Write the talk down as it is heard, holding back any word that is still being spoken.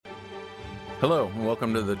Hello, and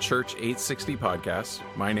welcome to the Church 860 podcast.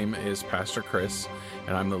 My name is Pastor Chris,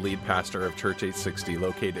 and I'm the lead pastor of Church 860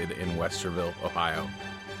 located in Westerville, Ohio.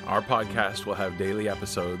 Our podcast will have daily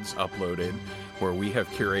episodes uploaded where we have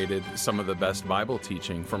curated some of the best Bible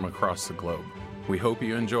teaching from across the globe. We hope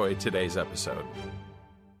you enjoy today's episode.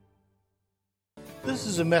 This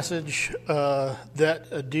is a message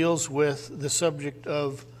that deals with the subject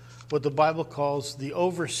of what the Bible calls the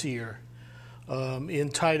overseer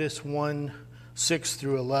in Titus 1, 6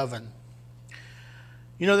 through 11.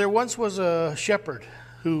 You know, there once was a shepherd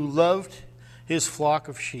who loved his flock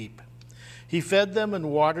of sheep. He fed them and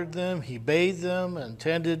watered them. He bathed them and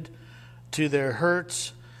tended to their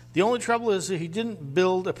hurts. The only trouble is that he didn't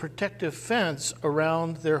build a protective fence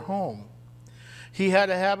around their home. He had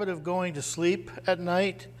a habit of going to sleep at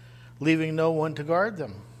night, leaving no one to guard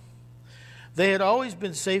them. They had always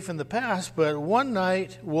been safe in the past, but one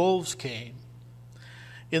night wolves came.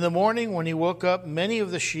 In the morning, when he woke up, many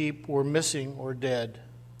of the sheep were missing or dead.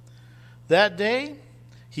 That day,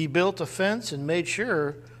 he built a fence and made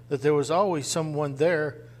sure that there was always someone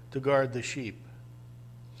there to guard the sheep.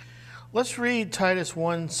 Let's read Titus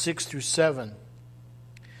 1, 6 through 7.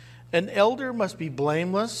 An elder must be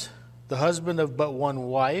blameless, the husband of but one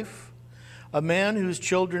wife, a man whose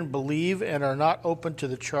children believe and are not open to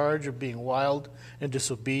the charge of being wild and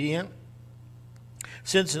disobedient.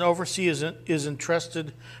 Since an overseer is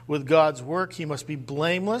entrusted with God's work, he must be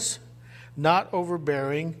blameless, not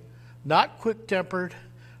overbearing, not quick-tempered,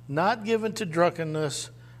 not given to drunkenness,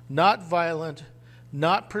 not violent,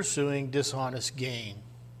 not pursuing dishonest gain.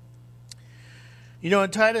 You know, in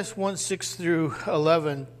Titus 1, 6 through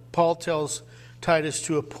 11, Paul tells Titus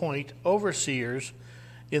to appoint overseers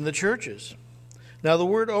in the churches. Now, the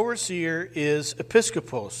word overseer is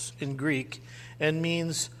episkopos in Greek and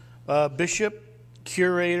means bishop,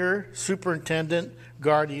 curator, superintendent,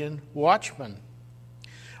 guardian, watchman.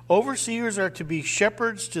 Overseers are to be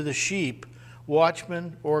shepherds to the sheep,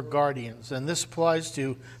 watchmen, or guardians. And this applies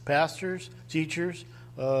to pastors, teachers,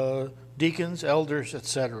 deacons, elders,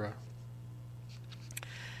 etc.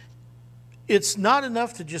 It's not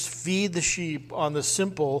enough to just feed the sheep on the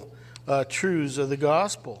simple truths of the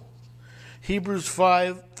gospel. Hebrews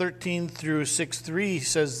 5:13 through 6:3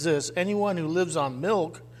 says this: anyone who lives on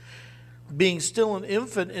milk, being still an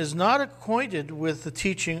infant, is not acquainted with the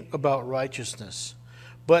teaching about righteousness.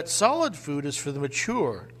 But solid food is for the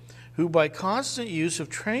mature, who by constant use have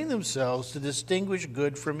trained themselves to distinguish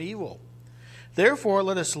good from evil. Therefore,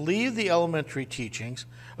 let us leave the elementary teachings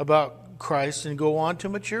about Christ and go on to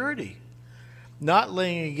maturity, not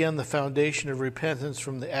laying again the foundation of repentance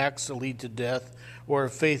from the acts that lead to death, or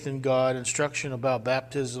of faith in God, instruction about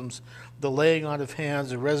baptisms, the laying on of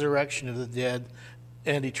hands, the resurrection of the dead,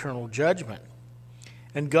 and eternal judgment.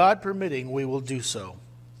 And God permitting, we will do so.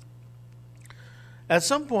 At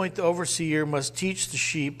some point, the overseer must teach the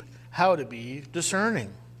sheep how to be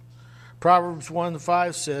discerning. Proverbs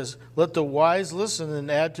 1:5 says, let the wise listen and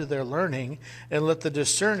add to their learning, and let the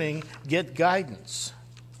discerning get guidance.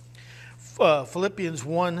 Philippians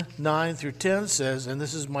 1:9 through 10 says, and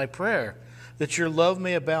this is my prayer, that your love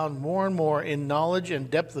may abound more and more in knowledge and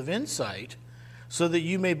depth of insight, so that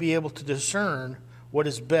you may be able to discern what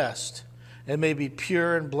is best, and may be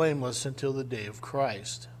pure and blameless until the day of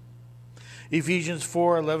Christ. Ephesians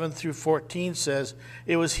 4:11 through 14 says,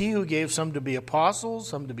 it was he who gave some to be apostles,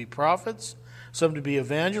 some to be prophets, some to be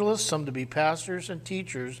evangelists, some to be pastors and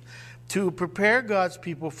teachers, to prepare God's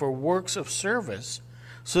people for works of service,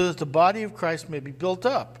 so that the body of Christ may be built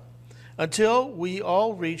up, until we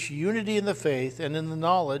all reach unity in the faith and in the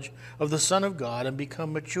knowledge of the Son of God and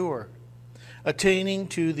become mature, attaining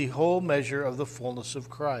to the whole measure of the fullness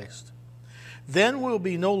of Christ. Then we'll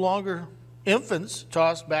be no longer infants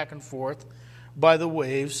tossed back and forth by the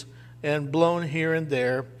waves and blown here and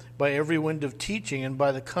there by every wind of teaching and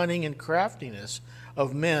by the cunning and craftiness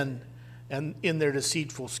of men and in their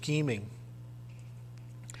deceitful scheming.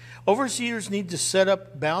 Overseers need to set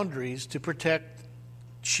up boundaries to protect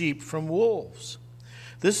sheep from wolves.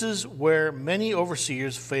 This is where many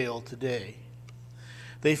overseers fail today.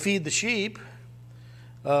 They feed the sheep,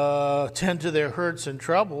 tend to their hurts and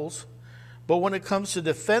troubles, but when it comes to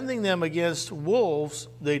defending them against wolves,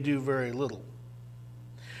 they do very little.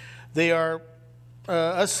 They are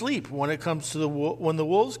asleep when it comes to when the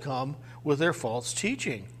wolves come with their false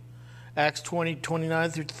teaching. Acts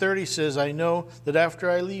 20:29 through 30 says, I know that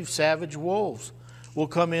after I leave, savage wolves will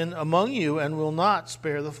come in among you and will not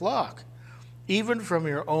spare the flock. Even from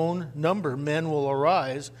your own number men will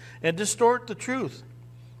arise and distort the truth,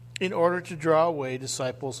 in order to draw away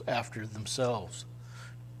disciples after themselves.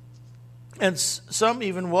 And some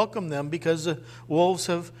even welcome them because the wolves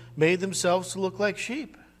have made themselves to look like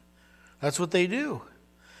sheep. That's what they do.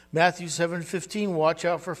 Matthew 7:15, watch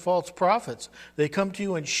out for false prophets. They come to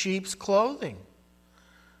you in sheep's clothing,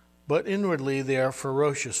 but inwardly they are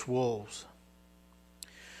ferocious wolves.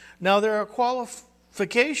 Now there are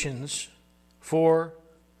qualifications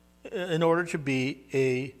in order to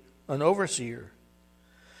be an overseer.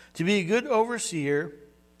 To be a good overseer,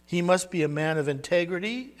 he must be a man of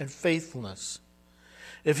integrity and faithfulness.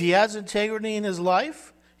 If he has integrity in his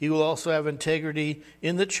life, he will also have integrity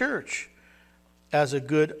in the church as a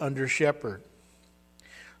good under-shepherd.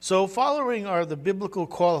 So following are the biblical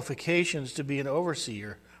qualifications to be an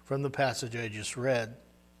overseer from the passage I just read.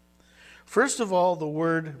 First of all, the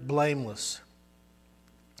word blameless.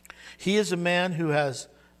 He is a man who has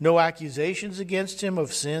no accusations against him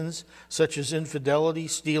of sins such as infidelity,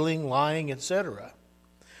 stealing, lying, etc.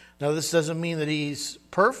 Now, this doesn't mean that he's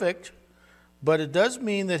perfect, but it does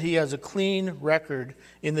mean that he has a clean record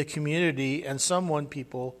in the community and someone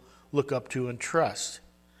people look up to and trust.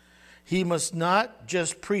 He must not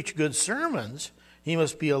just preach good sermons, he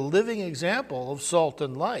must be a living example of salt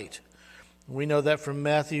and light. We know that from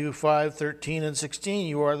Matthew 5:13 and 16,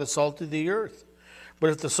 you are the salt of the earth.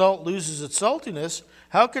 But if the salt loses its saltiness,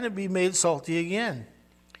 how can it be made salty again?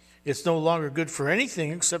 It's no longer good for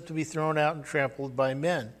anything except to be thrown out and trampled by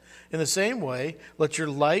men. In the same way, let your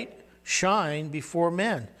light shine before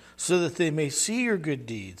men, so that they may see your good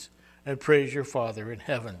deeds and praise your Father in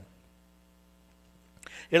heaven.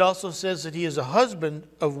 It also says that he is a husband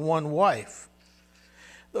of one wife.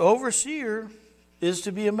 The overseer is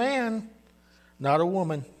to be a man, not a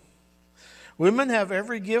woman. Women have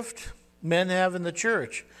every gift men have in the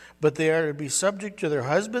church, but they are to be subject to their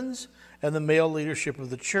husbands and the male leadership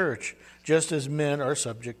of the church, just as men are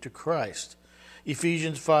subject to Christ.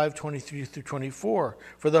 Ephesians 5:23-24.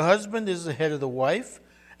 For the husband is the head of the wife,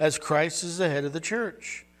 as Christ is the head of the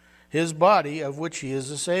church, his body, of which he is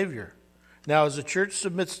the Savior. Now, as the church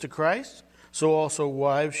submits to Christ, so also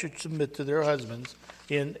wives should submit to their husbands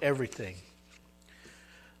in everything.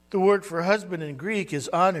 The word for husband in Greek is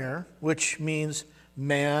aner, which means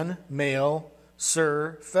man, male,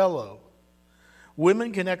 sir, fellow.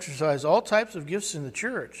 Women can exercise all types of gifts in the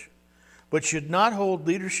church, but should not hold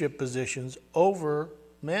leadership positions over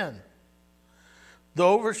men. The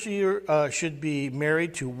overseer should be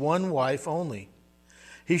married to one wife only.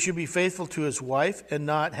 He should be faithful to his wife and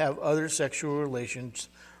not have other sexual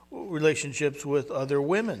relationships with other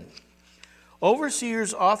women.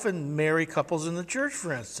 Overseers often marry couples in the church,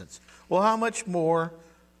 for instance. Well, how much more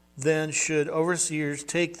then should overseers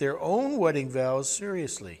take their own wedding vows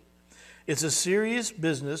seriously? It's a serious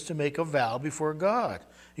business to make a vow before God.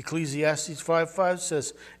 Ecclesiastes 5:5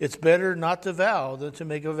 says, it's better not to vow than to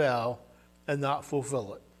make a vow and not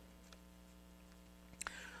fulfill it.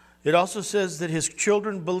 It also says that his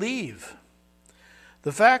children believe.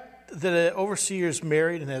 The fact that an overseer is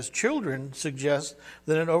married and has children suggests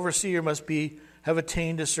that an overseer must have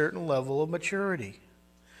attained a certain level of maturity.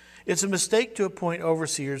 It's a mistake to appoint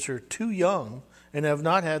overseers who are too young and have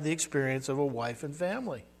not had the experience of a wife and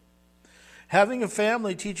family. Having a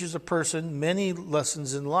family teaches a person many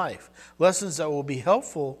lessons in life, lessons that will be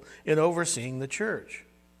helpful in overseeing the church.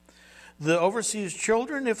 The overseer's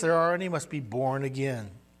children, if there are any, must be born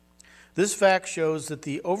again. This fact shows that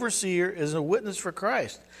the overseer is a witness for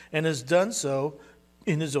Christ and has done so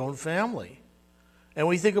in his own family. And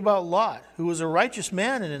we think about Lot, who was a righteous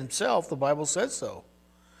man in himself, the Bible says so.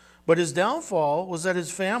 But his downfall was that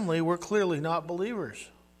his family were clearly not believers.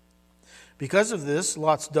 Because of this,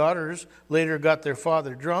 Lot's daughters later got their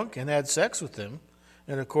father drunk and had sex with him.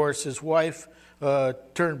 And of course, his wife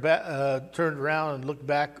turned around and looked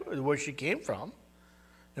back at where she came from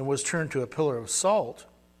and was turned to a pillar of salt.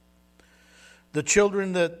 The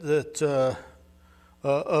children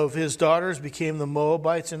of his daughters became the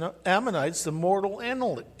Moabites and Ammonites, the mortal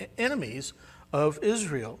enemies of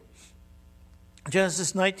Israel.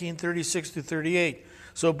 Genesis 19:36-38.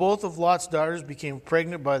 So both of Lot's daughters became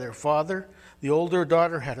pregnant by their father. The older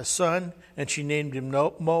daughter had a son, and she named him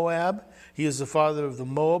Moab. He is the father of the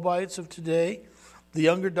Moabites of today. The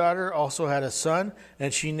younger daughter also had a son,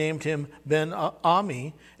 and she named him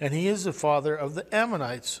Ben-Ami, and he is the father of the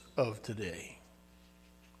Ammonites of today.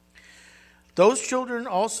 Those children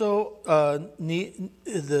also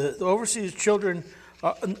the overseer's children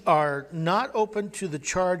are not open to the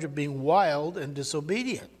charge of being wild and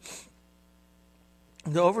disobedient.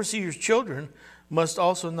 The overseer's children must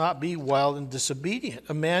also not be wild and disobedient.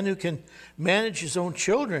 A man who can manage his own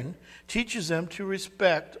children teaches them to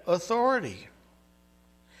respect authority.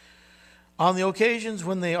 On the occasions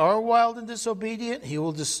when they are wild and disobedient, he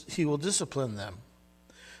will discipline them.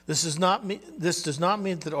 This does not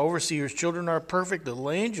mean that overseers' children are perfect little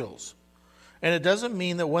angels. And it doesn't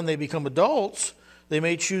mean that when they become adults, they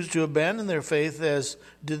may choose to abandon their faith as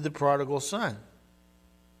did the prodigal son.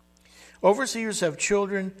 Overseers have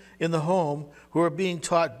children in the home who are being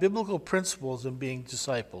taught biblical principles and being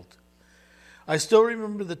discipled. I still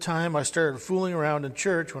remember the time I started fooling around in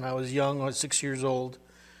church when I was young, I was 6 years old,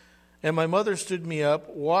 and my mother stood me up,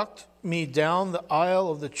 walked me down the aisle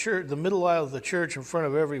of the church, the middle aisle of the church in front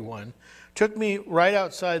of everyone, took me right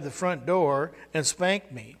outside the front door, and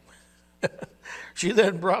spanked me. She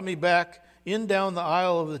then brought me back in down the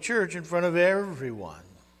aisle of the church in front of everyone.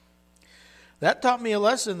 That taught me a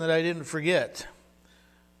lesson that I didn't forget.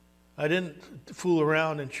 I didn't fool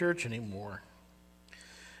around in church anymore.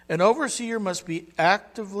 An overseer must be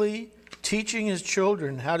actively teaching his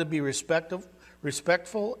children how to be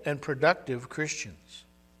respectful and productive Christians.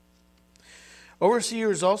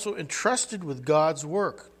 Overseers are also entrusted with God's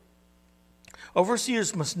work.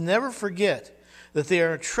 Overseers must never forget that they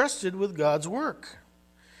are entrusted with God's work.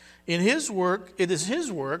 In His work, it is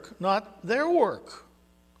His work, not their work.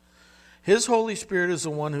 His Holy Spirit is the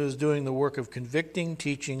one who is doing the work of convicting,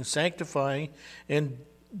 teaching, sanctifying, and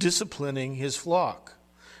disciplining His flock.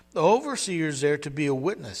 The overseer is there to be a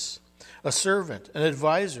witness, a servant, an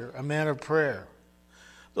advisor, a man of prayer.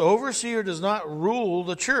 The overseer does not rule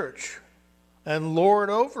the church and lord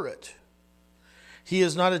over it. He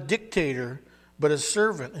is not a dictator, but a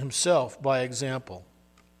servant himself by example.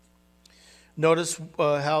 Notice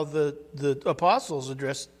how the apostles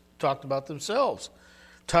talked about themselves.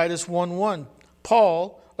 Titus 1:1,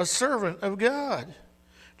 Paul, a servant of God.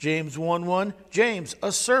 James 1:1, James,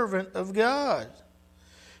 a servant of God.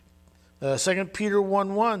 2 Peter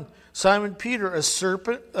 1:1, Simon Peter, a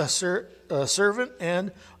servant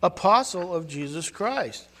and apostle of Jesus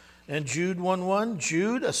Christ. And Jude 1:1,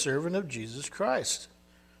 Jude, a servant of Jesus Christ.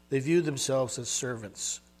 They viewed themselves as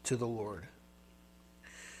servants to the Lord.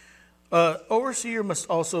 Overseer must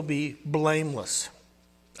also be blameless.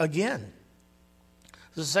 Again,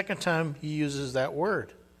 this is the second time he uses that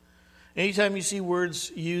word. Anytime you see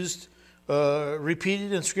words used,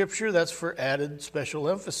 repeated in Scripture, that's for added special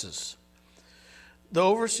emphasis. The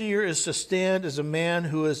overseer is to stand as a man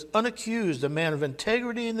who is unaccused, a man of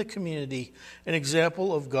integrity in the community, an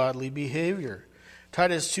example of godly behavior.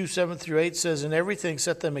 Titus 2:7-8 says, "In everything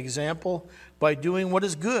set them example by doing what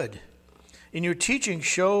is good. In your teaching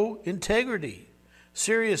show integrity,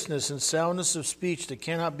 seriousness, and soundness of speech that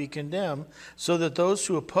cannot be condemned, so that those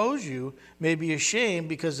who oppose you may be ashamed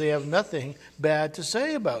because they have nothing bad to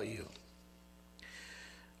say about you."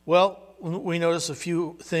 Well, we notice a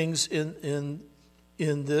few things in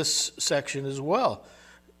this section as well.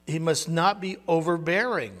 He must not be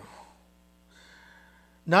overbearing.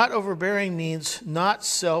 Not overbearing means not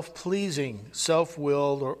self-pleasing,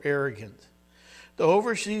 self-willed, or arrogant. The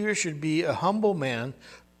overseer should be a humble man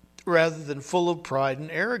rather than full of pride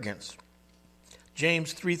and arrogance.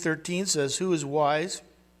 James 3:13 says, "Who is wise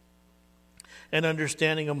and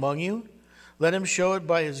understanding among you? Let him show it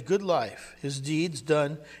by his good life, his deeds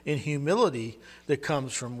done in humility that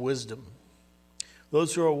comes from wisdom."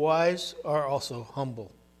 Those who are wise are also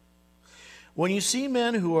humble. When you see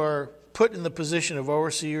men who are put in the position of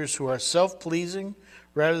overseers who are self-pleasing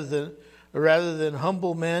rather than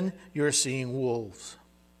humble men, you're seeing wolves.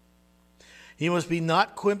 He must be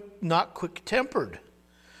not quick-tempered.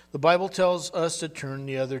 The Bible tells us to turn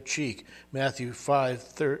the other cheek. Matthew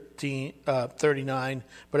 5:39.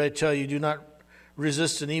 "But I tell you, do not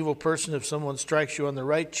resist an evil person. If someone strikes you on the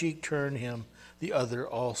right cheek, turn him the other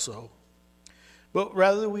also." But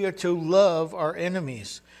rather we are to love our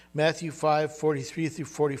enemies. Matthew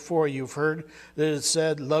 5:43-44, you've heard that it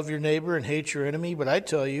said, "Love your neighbor and hate your enemy." But I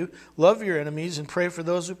tell you, love your enemies and pray for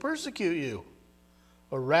those who persecute you.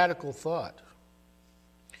 A radical thought.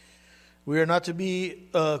 We are not to be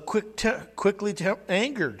quickly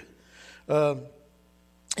angered.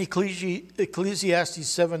 Ecclesiastes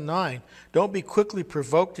 7:9, "Don't be quickly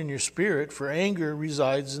provoked in your spirit, for anger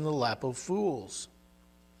resides in the lap of fools."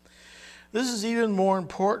 This is an even more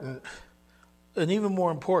important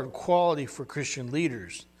quality for Christian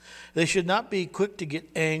leaders. They should not be quick to get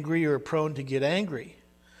angry or prone to get angry.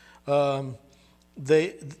 That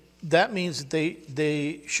means that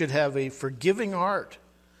they should have a forgiving heart,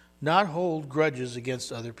 not hold grudges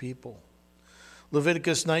against other people.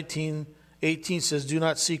 Leviticus 19:18 says, "Do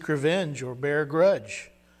not seek revenge or bear a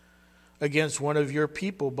grudge against one of your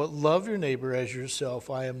people, but love your neighbor as yourself.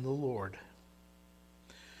 I am the Lord."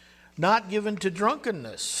 Not given to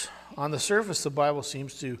drunkenness. On the surface, the Bible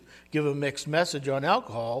seems to give a mixed message on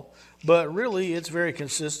alcohol, but really it's very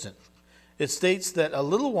consistent. It states that a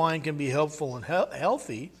little wine can be helpful and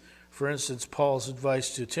healthy. For instance, Paul's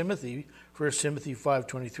advice to Timothy, 1 Timothy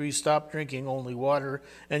 5:23, stop drinking only water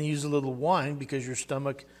and use a little wine because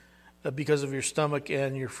of your stomach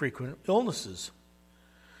and your frequent illnesses.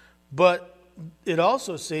 But it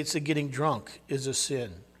also states that getting drunk is a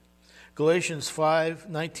sin. Galatians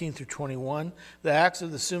 5:19 through 21, the acts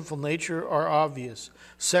of the sinful nature are obvious: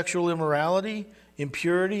 sexual immorality,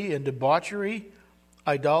 impurity and debauchery,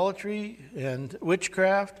 idolatry and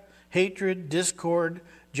witchcraft, hatred, discord,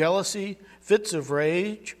 jealousy, fits of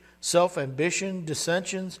rage, self-ambition,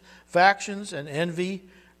 dissensions, factions and envy,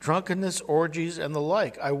 drunkenness, orgies, and the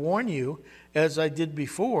like. I warn you, as I did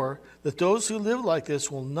before, that those who live like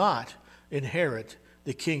this will not inherit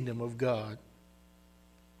the kingdom of God.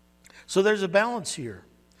 So there's a balance here.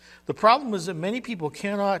 The problem is that many people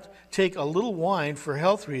cannot take a little wine for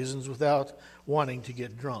health reasons without wanting to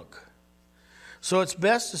get drunk. So it's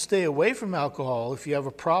best to stay away from alcohol if you have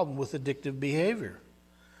a problem with addictive behavior.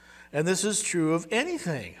 And this is true of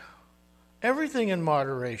anything, everything in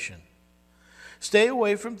moderation. Stay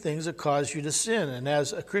away from things that cause you to sin, and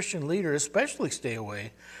as a Christian leader, especially stay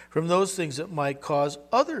away from those things that might cause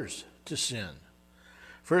others to sin.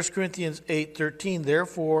 1 Corinthians 8:13,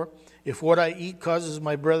 therefore, if what I eat causes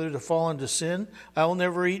my brother to fall into sin, I will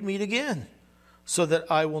never eat meat again, so that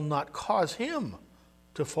I will not cause him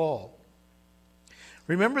to fall.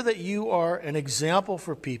 Remember that you are an example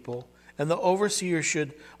for people, and the overseer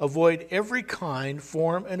should avoid every kind,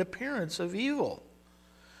 form, and appearance of evil.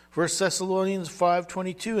 1 Thessalonians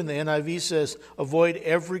 5:22 in the NIV says, avoid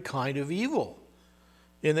every kind of evil.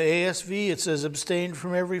 In the ASV it says, abstain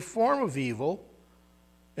from every form of evil.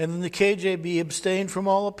 And in the KJV, abstain from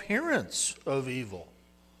all appearance of evil,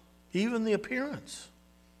 even the appearance.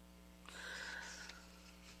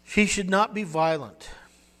 He should not be violent.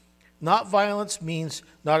 Not violence means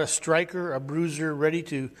not a striker, a bruiser, ready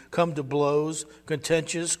to come to blows,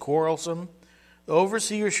 contentious, quarrelsome. The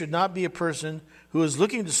overseer should not be a person who is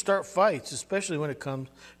looking to start fights, especially when it comes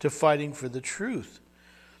to fighting for the truth.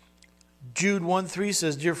 Jude 1:3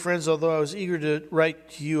 says, dear friends, although I was eager to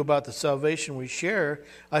write to you about the salvation we share,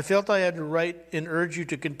 I felt I had to write and urge you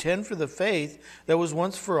to contend for the faith that was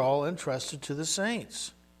once for all entrusted to the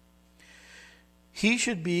saints. He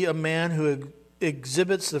should be a man who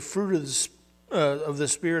exhibits the fruit of the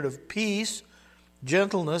spirit of peace,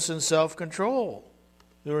 gentleness, and self-control.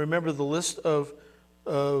 You'll remember the list of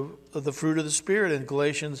the fruit of the Spirit in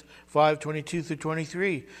Galatians 5:22 through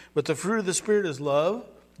 23. But the fruit of the Spirit is love,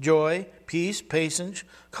 joy, peace, patience,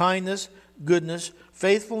 kindness, goodness,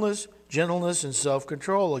 faithfulness, gentleness, and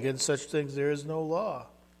self-control. Against such things there is no law.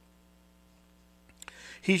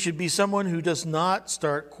 He should be someone who does not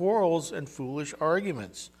start quarrels and foolish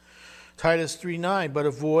arguments. Titus 3:9, but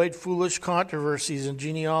avoid foolish controversies and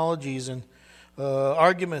genealogies and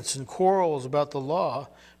arguments and quarrels about the law,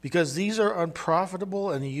 because these are unprofitable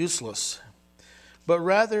and useless. But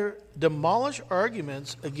rather demolish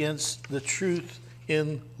arguments against the truth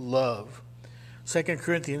in love. 2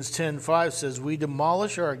 Corinthians 10:5 says, we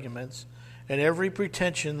demolish arguments and every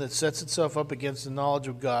pretension that sets itself up against the knowledge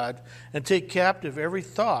of God, and take captive every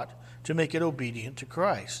thought to make it obedient to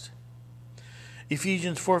Christ.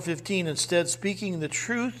 Ephesians 4:15, instead, speaking the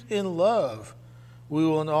truth in love, we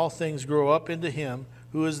will in all things grow up into him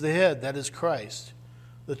who is the head, that is Christ.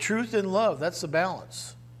 The truth in love, that's the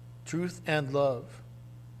balance. Truth and love.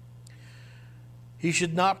 He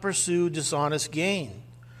should not pursue dishonest gain.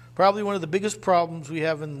 Probably one of the biggest problems we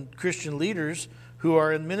have in Christian leaders who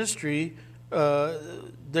are in ministry,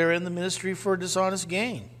 they're in the ministry for dishonest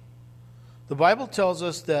gain. The Bible tells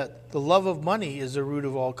us that the love of money is the root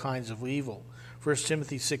of all kinds of evil. 1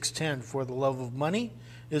 Timothy 6:10, for the love of money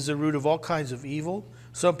is the root of all kinds of evil.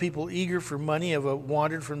 Some people eager for money have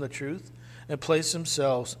wandered from the truth and place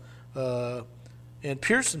themselves and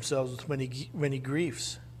pierce themselves with many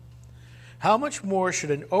griefs. How much more should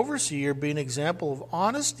an overseer be an example of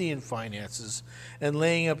honesty in finances and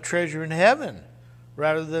laying up treasure in heaven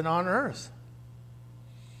rather than on earth?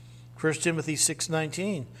 1 Timothy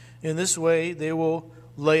 6:19, in this way they will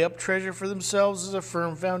lay up treasure for themselves as a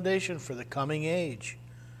firm foundation for the coming age,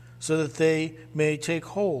 so that they may take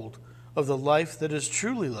hold of the life that is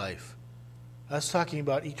truly life. That's talking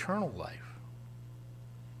about eternal life.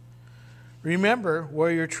 Remember,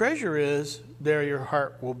 where your treasure is, there your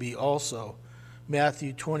heart will be also.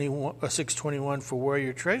 Matthew 6:21, for where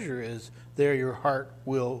your treasure is, there your heart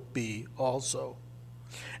will be also.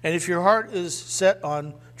 And if your heart is set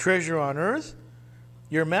on treasure on earth,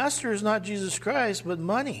 your master is not Jesus Christ, but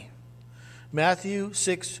money. Matthew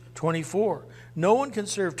 6:12 24. No one can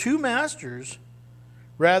serve two masters.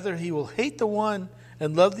 Rather, he will hate the one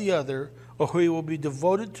and love the other, or he will be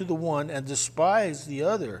devoted to the one and despise the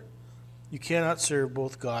other. You cannot serve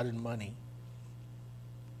both God and money.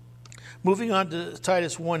 Moving on to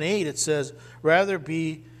Titus 1:8, it says, rather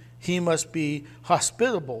he must be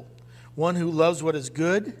hospitable, one who loves what is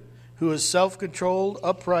good, who is self-controlled,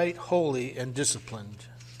 upright, holy, and disciplined.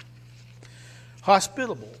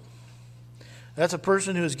 Hospitable. That's a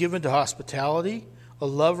person who is given to hospitality, a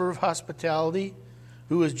lover of hospitality,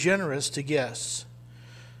 who is generous to guests.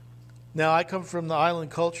 Now, I come from the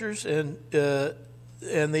island cultures, and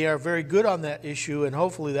they are very good on that issue, and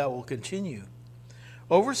hopefully that will continue.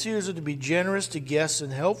 Overseers are to be generous to guests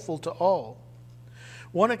and helpful to all.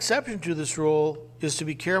 One exception to this rule is to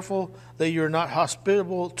be careful that you're not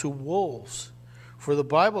hospitable to wolves. For the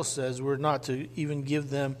Bible says we're not to even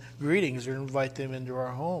give them greetings or invite them into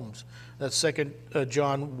our homes. That's 2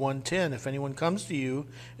 John 1:10. If anyone comes to you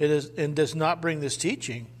and does not bring this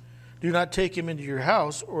teaching, do not take him into your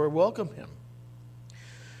house or welcome him.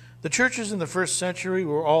 The churches in the first century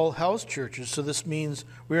were all house churches, so this means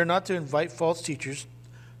we are not to invite false teachers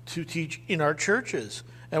to teach in our churches,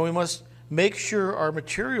 and we must make sure their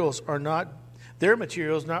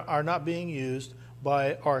materials are not being used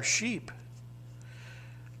by our sheep.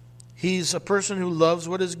 He's a person who loves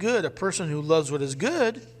what is good. A person who loves what is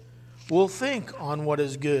good will think on what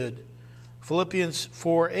is good. Philippians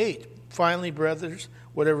 4:8. Finally, brothers,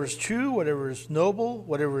 whatever is true, whatever is noble,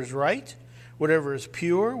 whatever is right, whatever is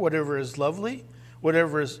pure, whatever is lovely,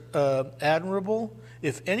 whatever is admirable,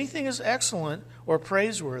 if anything is excellent or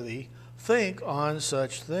praiseworthy, think on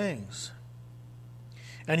such things.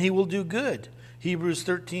 And he will do good. Hebrews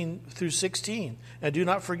 13-16. And do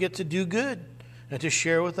not forget to do good and to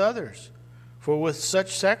share with others, for with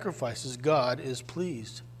such sacrifices God is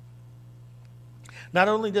pleased. Not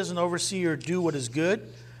only does an overseer do what is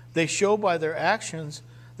good, they show by their actions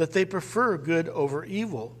that they prefer good over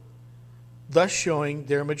evil, thus showing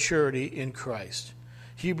their maturity in Christ.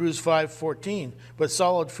 Hebrews 5:14, but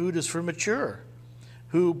solid food is for mature,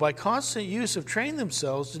 who by constant use have trained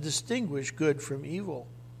themselves to distinguish good from evil.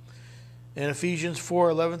 In Ephesians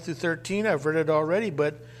 4:11-13, I've read it already,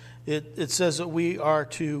 but it says that we are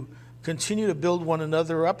to continue to build one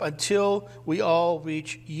another up until we all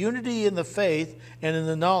reach unity in the faith and in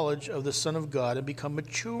the knowledge of the Son of God and become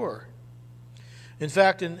mature. In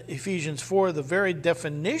fact, in Ephesians 4, the very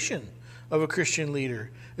definition of a Christian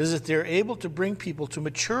leader is that they're able to bring people to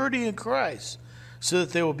maturity in Christ so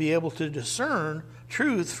that they will be able to discern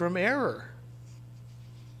truth from error.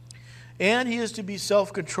 And he is to be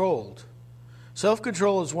self-controlled.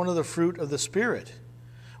 Self-control is one of the fruit of the Spirit.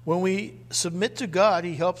 When we submit to God,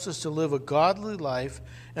 he helps us to live a godly life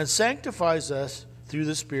and sanctifies us through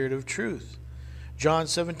the Spirit of truth. John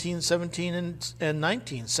 17:17 and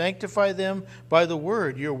 19, sanctify them by the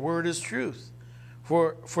word. Your word is truth.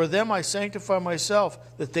 For them I sanctify myself,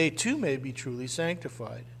 that they too may be truly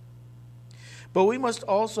sanctified. But we must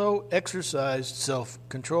also exercise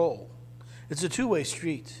self-control. It's a two-way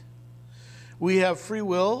street. We have free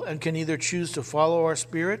will and can either choose to follow our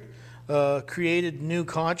spirit, created new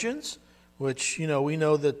conscience, which, we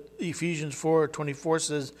know that Ephesians 4:24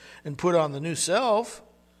 says, and put on the new self,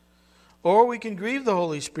 or we can grieve the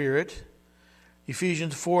Holy Spirit.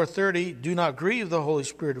 Ephesians 4:30, do not grieve the Holy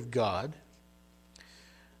Spirit of God.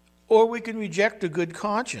 Or we can reject a good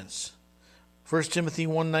conscience. 1 Timothy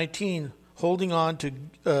 1:19, holding on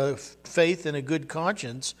to faith and a good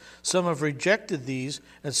conscience, some have rejected these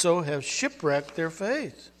and so have shipwrecked their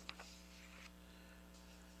faith.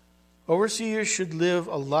 Overseers should live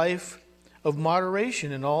a life of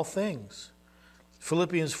moderation in all things.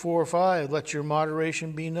 Philippians 4:5, let your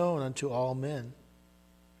moderation be known unto all men.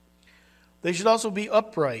 They should also be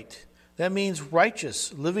upright. That means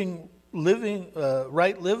righteous,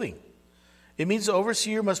 right living. It means the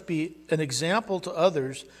overseer must be an example to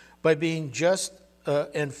others by being just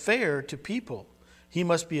and fair to people. He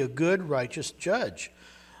must be a good, righteous judge.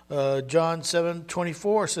 John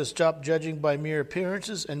 7:24 says, stop judging by mere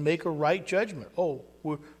appearances and make a right judgment. Oh,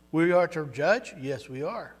 we are to judge? Yes, we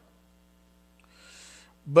are.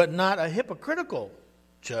 But not a hypocritical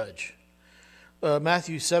judge.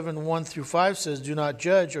 Matthew 7:1-5 says, do not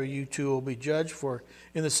judge, or you too will be judged. For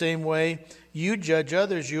in the same way you judge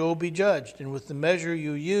others, you will be judged. And with the measure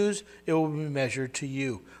you use, it will be measured to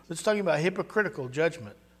you. It's talking about hypocritical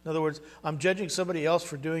judgment. In other words, I'm judging somebody else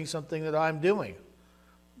for doing something that I'm doing.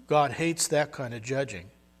 God hates that kind of judging.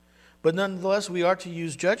 But nonetheless, we are to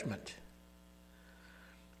use judgment.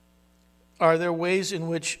 Are there ways in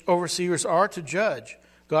which overseers are to judge?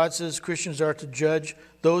 God says Christians are to judge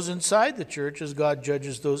those inside the church as God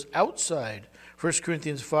judges those outside. 1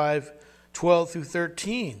 Corinthians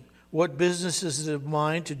 5:12-13. What business is it of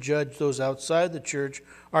mine to judge those outside the church?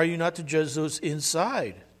 Are you not to judge those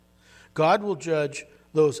inside? God will judge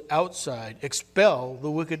those outside. Expel the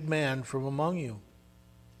wicked man from among you.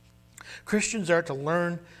 Christians are to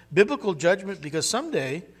learn biblical judgment because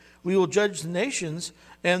someday we will judge the nations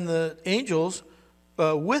and the angels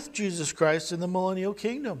with Jesus Christ in the millennial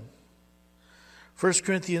kingdom. 1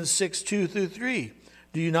 Corinthians 6:2-3.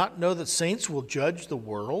 Do you not know that saints will judge the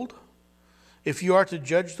world? If you are to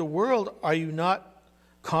judge the world, are you not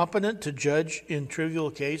competent to judge in trivial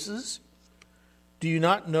cases? Do you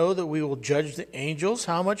not know that we will judge the angels?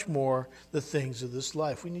 How much more the things of this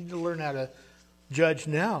life? We need to learn how to judge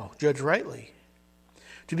now, judge rightly.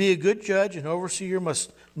 To be a good judge, an overseer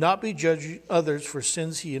must not be judging others for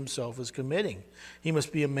sins he himself is committing. He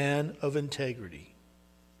must be a man of integrity.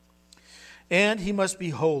 And he must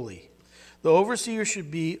be holy. The overseer should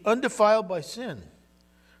be undefiled by sin,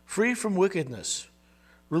 free from wickedness,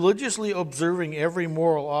 religiously observing every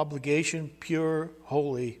moral obligation, pure,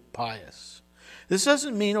 holy, pious. This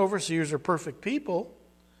doesn't mean overseers are perfect people,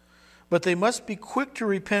 but they must be quick to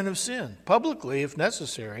repent of sin, publicly if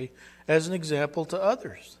necessary, as an example to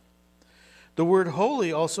others. The word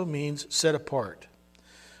holy also means set apart.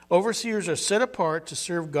 Overseers are set apart to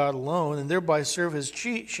serve God alone and thereby serve his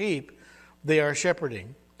sheep they are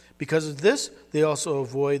shepherding. Because of this, they also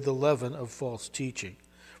avoid the leaven of false teaching.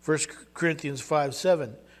 1 Corinthians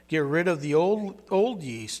 5:7, get rid of the old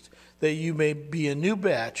yeast, that you may be a new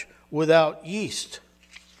batch without yeast.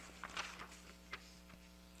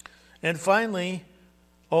 And finally,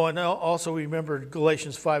 and also remember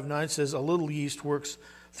Galatians 5:9 says, a little yeast works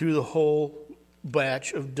through the whole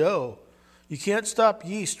batch of dough. You can't stop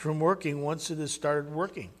yeast from working once it has started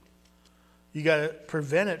working. You got to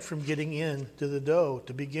prevent it from getting into the dough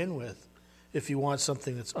to begin with if you want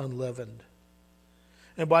something that's unleavened.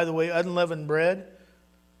 And by the way, unleavened bread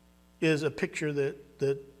is a picture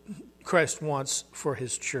that Christ wants for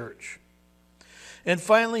his church. And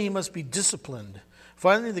finally, he must be disciplined.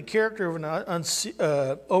 Finally, the character of an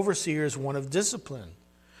overseer is one of discipline.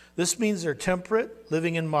 This means they're temperate,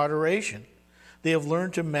 living in moderation. They have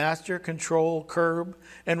learned to master, control, curb,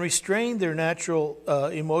 and restrain their natural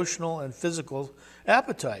emotional and physical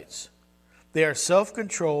appetites. They are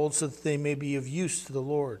self-controlled so that they may be of use to the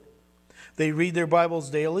Lord. They read their Bibles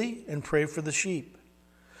daily and pray for the sheep.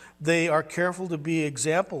 They are careful to be an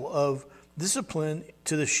example of discipline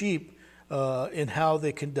to the sheep in how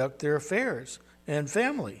they conduct their affairs and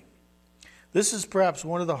family. This is perhaps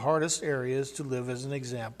one of the hardest areas to live as an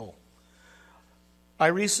example. I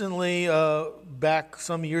recently, back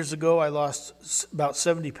some years ago, I lost about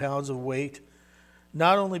 70 pounds of weight,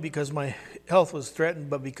 not only because my health was threatened,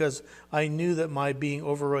 but because I knew that my being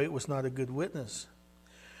overweight was not a good witness.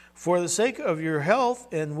 For the sake of your health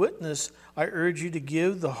and witness, I urge you to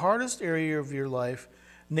give the hardest area of your life,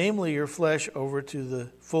 namely your flesh, over to the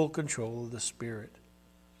full control of the Spirit.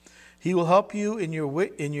 He will help you in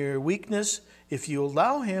your weakness if you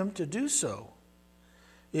allow him to do so.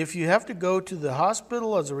 If you have to go to the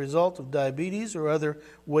hospital as a result of diabetes or other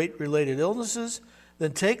weight-related illnesses,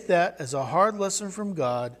 then take that as a hard lesson from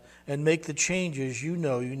God and make the changes you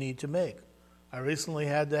know you need to make. I recently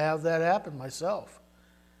had to have that happen myself.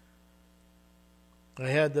 I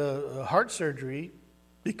had the heart surgery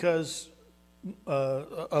because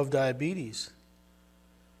of diabetes.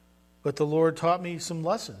 But the Lord taught me some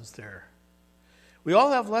lessons there. We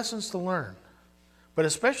all have lessons to learn, but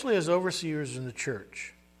especially as overseers in the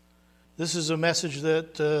church. This is a message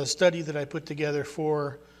study that I put together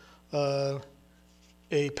for a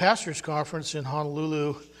pastor's conference in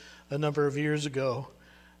Honolulu a number of years ago.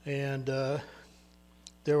 And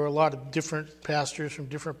there were a lot of different pastors from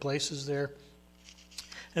different places there.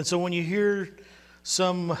 And so when you hear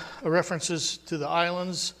some references to the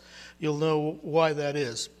islands, you'll know why that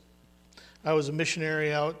is. I was a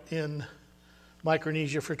missionary out in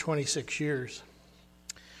Micronesia for 26 years.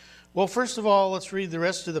 Well, first of all, let's read the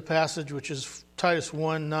rest of the passage, which is Titus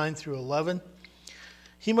 1:9-11.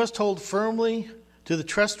 He must hold firmly to the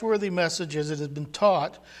trustworthy message as it has been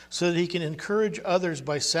taught, so that he can encourage others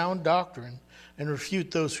by sound doctrine and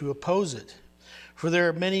refute those who oppose it. For there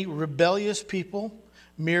are many rebellious people,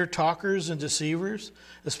 mere talkers and deceivers,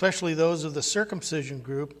 especially those of the circumcision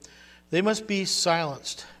group. They must be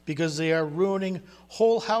silenced, because they are ruining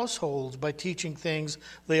whole households by teaching things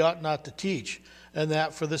they ought not to teach, and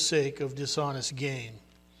that for the sake of dishonest gain.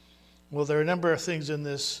 Well, there are a number of things in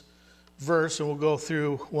this verse, and we'll go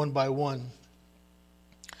through one by one.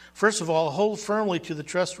 First of all, hold firmly to the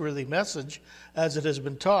trustworthy message as it has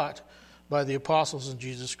been taught by the apostles in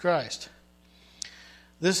Jesus Christ.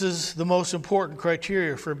 This is the most important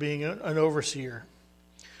criteria for being an overseer.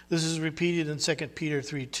 This is repeated in 2 Peter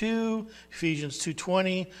 3:2, Ephesians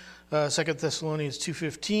 2:20, 2 Thessalonians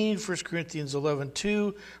 2:15, 1 Corinthians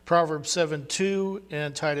 11:2, Proverbs 7:2,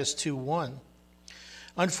 and Titus 2:1.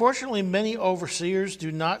 Unfortunately, many overseers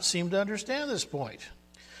do not seem to understand this point.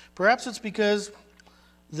 Perhaps it's because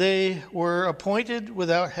they were appointed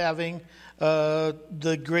without having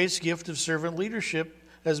the grace gift of servant leadership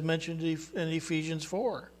as mentioned in Ephesians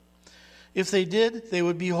 4. If they did, they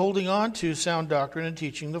would be holding on to sound doctrine and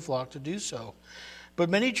teaching the flock to do so. But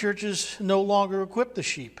many churches no longer equip the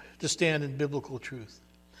sheep to stand in biblical truth.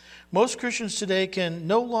 Most Christians today can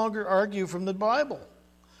no longer argue from the Bible.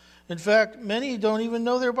 In fact, many don't even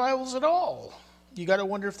know their Bibles at all. You got to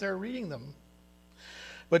wonder if they're reading them.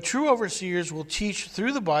 But true overseers will teach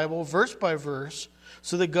through the Bible, verse by verse,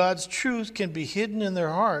 so that God's truth can be hidden in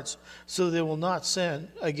their hearts so they will not sin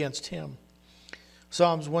against him.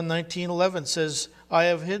 Psalms 119:11 says, I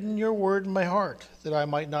have hidden your word in my heart that I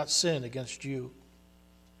might not sin against you.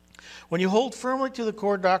 When you hold firmly to the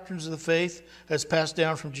core doctrines of the faith as passed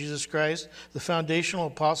down from Jesus Christ, the foundational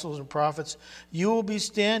apostles and prophets, you will be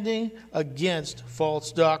standing against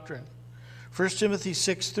false doctrine. 1 Timothy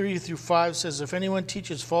 6:3-5 says, if anyone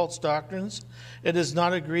teaches false doctrines and does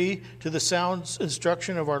not agree to the sound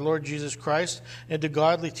instruction of our Lord Jesus Christ and to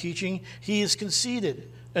godly teaching, he is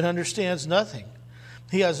conceited and understands nothing.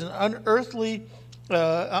 He has an unearthly,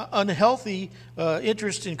 unhealthy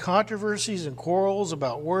interest in controversies and quarrels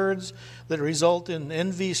about words that result in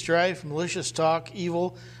envy, strife, malicious talk,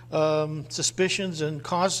 evil suspicions, and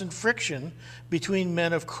constant friction between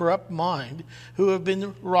men of corrupt mind who have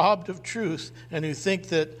been robbed of truth and who think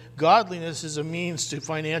that godliness is a means to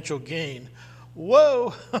financial gain.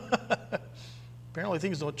 Whoa! Apparently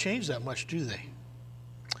things don't change that much, do they?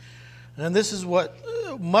 And this is what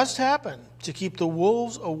must happen to keep the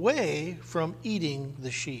wolves away from eating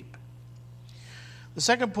the sheep. The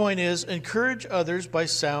second point is encourage others by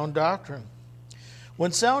sound doctrine.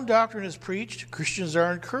 When sound doctrine is preached, Christians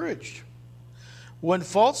are encouraged. When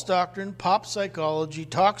false doctrine, pop psychology,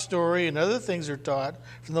 talk story, and other things are taught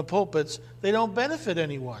from the pulpits, they don't benefit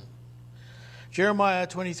anyone. Jeremiah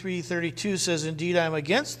 23:32 says, indeed, I am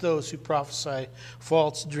against those who prophesy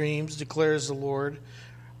false dreams, declares the Lord.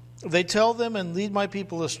 They tell them and lead my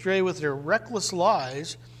people astray with their reckless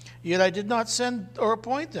lies, yet I did not send or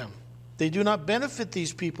appoint them. They do not benefit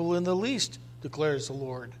these people in the least, declares the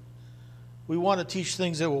Lord. We want to teach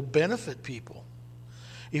things that will benefit people.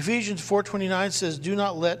 Ephesians 4:29 says, do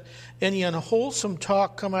not let any unwholesome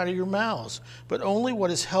talk come out of your mouths, but only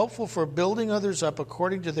what is helpful for building others up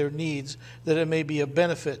according to their needs, that it may be a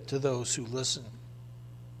benefit to those who listen.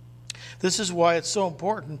 This is why it's so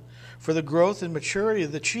important for the growth and maturity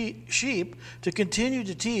of the sheep to continue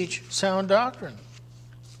to teach sound doctrine.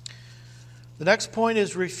 The next point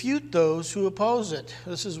is refute those who oppose it.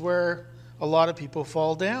 This is where a lot of people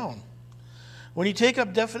fall down. When you take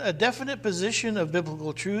up a definite position of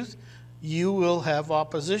biblical truth, you will have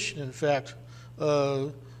opposition. In fact,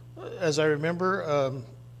 as I remember,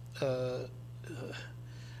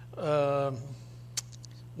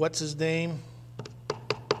 what's his name?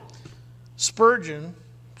 Spurgeon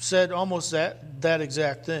said almost that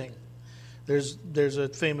exact thing. There's a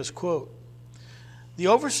famous quote. The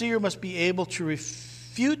overseer must be able to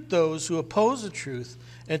refute those who oppose the truth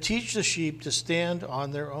and teach the sheep to stand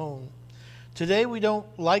on their own. Today we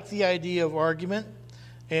don't like the idea of argument,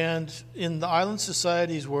 and in the island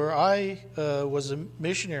societies where I was a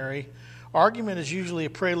missionary, argument is usually a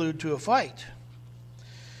prelude to a fight.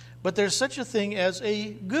 But there's such a thing as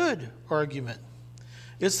a good argument.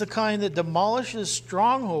 It's the kind that demolishes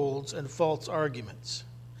strongholds and false arguments.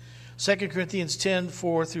 2 Corinthians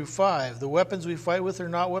 10:4-5. The weapons we fight with are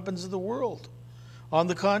not weapons of the world. On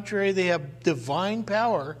the contrary, they have divine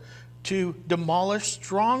power to demolish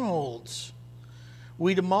strongholds.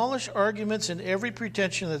 We demolish arguments and every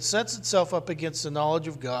pretension that sets itself up against the knowledge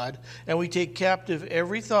of God, and we take captive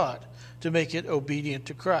every thought to make it obedient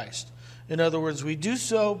to Christ. In other words, we do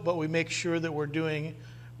so, but we make sure that we're giving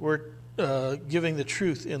the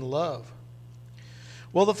truth in love.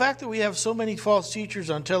 Well, the fact that we have so many false teachers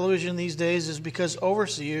on television these days is because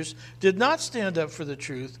overseers did not stand up for the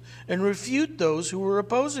truth and refute those who were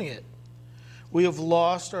opposing it. We have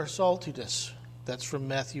lost our saltiness. That's from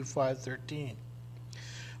Matthew 5:13.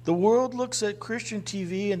 The world looks at Christian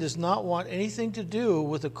TV and does not want anything to do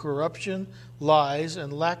with the corruption, lies,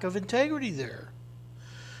 and lack of integrity there.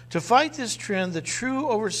 To fight this trend, the true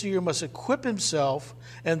overseer must equip himself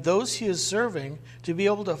and those he is serving to be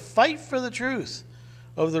able to fight for the truth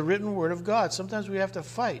of the written word of God. Sometimes we have to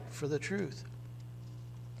fight for the truth.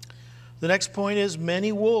 The next point is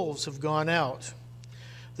many wolves have gone out.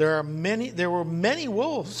 There were many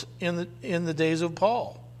wolves in the days of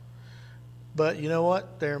Paul. But you know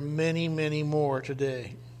what? There are many, many more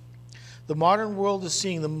today. The modern world is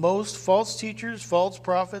seeing the most false teachers, false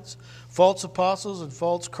prophets, false apostles, and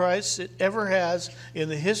false Christs it ever has in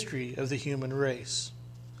the history of the human race.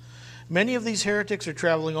 Many of these heretics are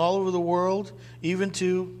traveling all over the world, even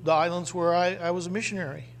to the islands where I was a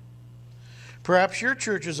missionary. Perhaps your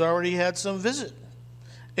church has already had some visit,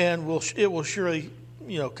 and it will surely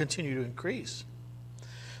continue to increase.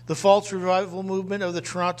 The false revival movement of the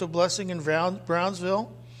Toronto Blessing in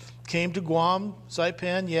Brownsville came to Guam,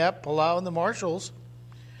 Saipan, Yap, Palau, and the Marshalls.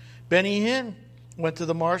 Benny Hinn went to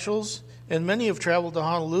the Marshalls, and many have traveled to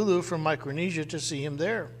Honolulu from Micronesia to see him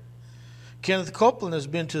there. Kenneth Copeland has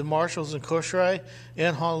been to the Marshalls in Koshrai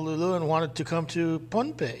and Honolulu and wanted to come to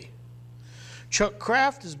Pohnpei. Chuck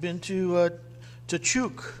Kraft has been to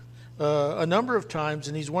Chuuk a number of times,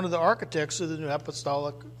 and he's one of the architects of the New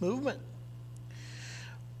Apostolic movement.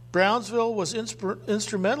 Brownsville was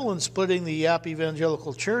instrumental in splitting the Yap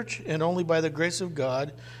Evangelical Church, and only by the grace of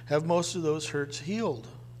God have most of those hurts healed.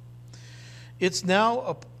 It's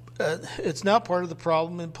now part of the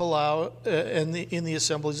problem in Palau and in the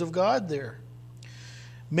Assemblies of God there.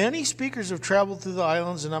 Many speakers have traveled through the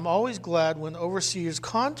islands, and I'm always glad when overseers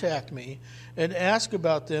contact me and ask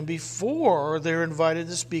about them before they're invited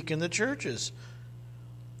to speak in the churches.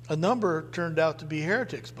 A number turned out to be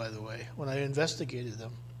heretics, by the way, when I investigated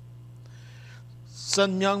them.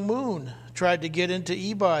 Sun Myung Moon tried to get into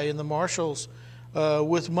Ebi in the Marshalls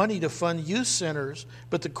with money to fund youth centers,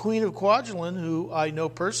 but the Queen of Kwajalein, who I know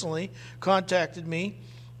personally, contacted me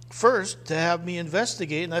first to have me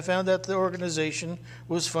investigate, and I found that the organization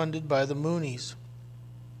was funded by the Moonies.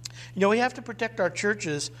 We have to protect our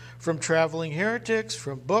churches from traveling heretics,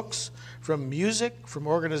 from books, from music, from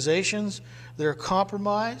organizations that are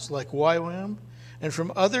compromised, like YWAM, and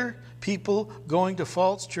from other people going to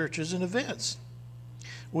false churches and events.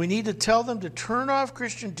 We need to tell them to turn off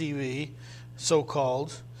Christian TV,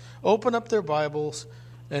 so-called, open up their Bibles,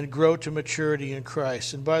 and grow to maturity in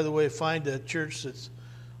Christ. And by the way, find a church that's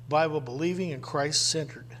Bible-believing and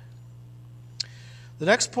Christ-centered. The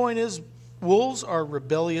next point is wolves are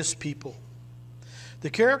rebellious people. The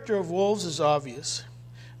character of wolves is obvious.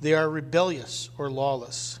 They are rebellious or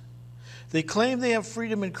lawless. They claim they have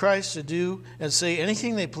freedom in Christ to do and say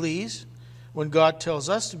anything they please when God tells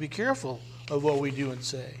us to be careful of what we do and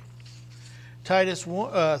say. Titus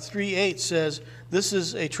 3:8 says, "This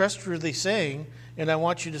is a trustworthy saying, and I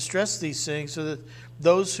want you to stress these things so that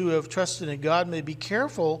those who have trusted in God may be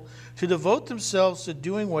careful to devote themselves to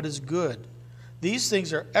doing what is good. These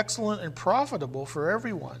things are excellent and profitable for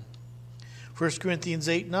everyone." 1 Corinthians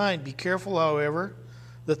 8:9, "Be careful, however,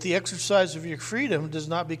 that the exercise of your freedom does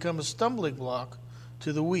not become a stumbling block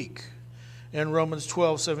to the weak." And Romans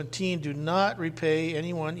 12:17, "Do not repay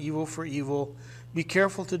anyone evil for evil. Be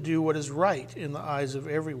careful to do what is right in the eyes of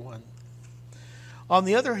everyone." On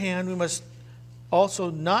the other hand, we must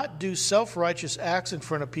also not do self-righteous acts in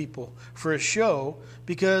front of people for a show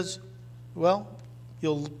because,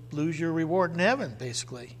 you'll lose your reward in heaven,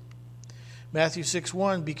 basically. Matthew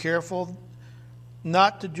 6:1, "Be careful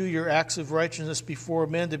not to do your acts of righteousness before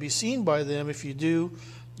men to be seen by them. If you do,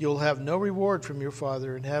 you'll have no reward from your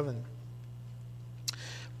Father in heaven."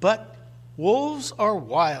 But wolves are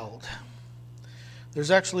wild. There's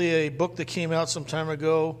actually a book that came out some time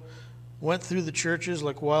ago, went through the churches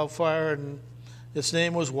like wildfire, and its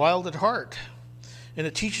name was Wild at Heart. And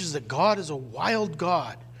it teaches that God is a wild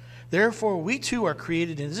God. Therefore, we too are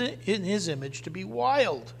created in His image to be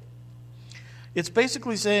wild. It's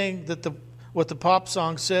basically saying that what the pop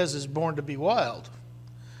song says is born to be wild.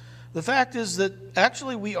 The fact is that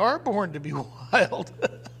actually we are born to be wild.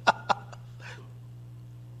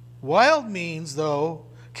 Wild means, though,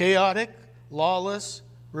 chaotic, lawless,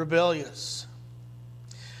 rebellious.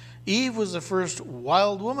 Eve was the first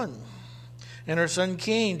wild woman, and her son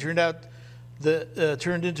Cain turned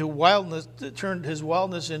his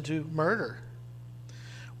wildness into murder.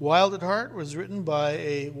 Wild at Heart was written by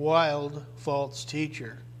a wild false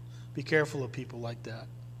teacher. Be careful of people like that.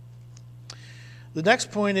 The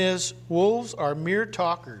next point is wolves are mere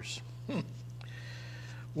talkers.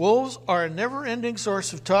 Wolves are a never-ending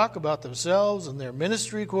source of talk about themselves and their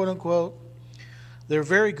ministry, quote-unquote. They're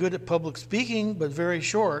very good at public speaking, but very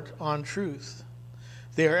short on truth.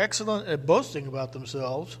 They are excellent at boasting about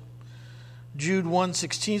themselves, Jude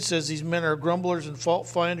 1:16 says, these men are grumblers and fault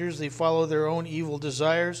finders. They follow their own evil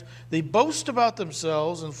desires. They boast about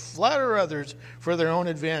themselves and flatter others for their own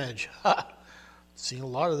advantage. Ha! Seen a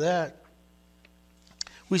lot of that.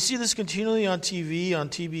 We see this continually on TV, on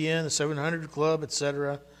TBN, the 700 Club,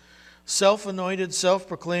 etc. Self-anointed,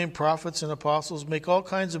 self-proclaimed prophets and apostles make all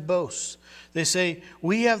kinds of boasts. They say,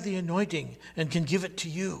 we have the anointing and can give it to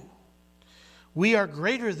you. We are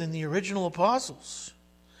greater than the original apostles.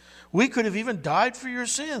 We could have even died for your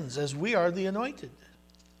sins, as we are the anointed.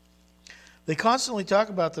 They constantly talk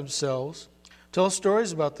about themselves, tell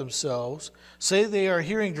stories about themselves, say they are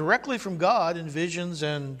hearing directly from God in visions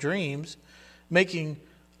and dreams, making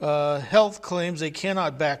health claims they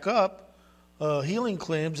cannot back up, healing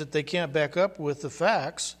claims that they can't back up with the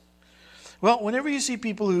facts. Well, whenever you see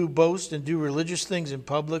people who boast and do religious things in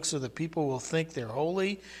public so that people will think they're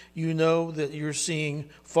holy, you know that you're seeing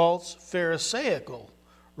false Pharisaical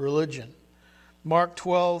religion. Mark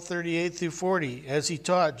 12:38-40, as he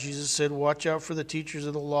taught, Jesus said, watch out for the teachers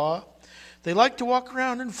of the law. They like to walk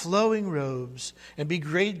around in flowing robes and be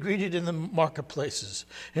greeted in the marketplaces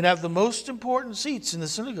and have the most important seats in the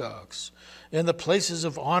synagogues and the places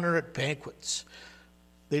of honor at banquets.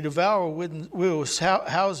 They devour widows'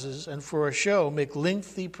 houses and for a show make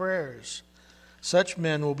lengthy prayers. Such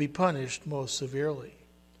men will be punished most severely.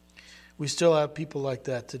 We still have people like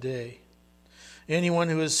that today. Anyone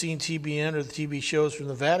who has seen TBN or the TV shows from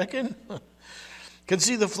the Vatican can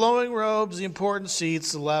see the flowing robes, the important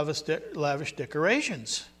seats, the lavish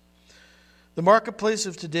decorations. The marketplace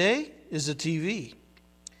of today is the TV.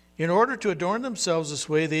 In order to adorn themselves this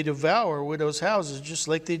way, they devour widows' houses just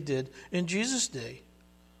like they did in Jesus' day.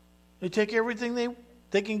 They take everything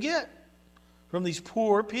they can get from these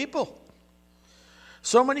poor people.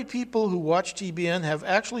 So many people who watch TBN have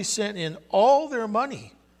actually sent in all their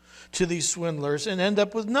money to these swindlers and end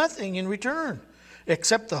up with nothing in return,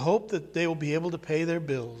 except the hope that they will be able to pay their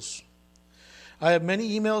bills. I have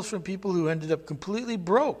many emails from people who ended up completely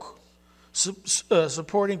broke,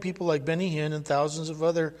 supporting people like Benny Hinn and thousands of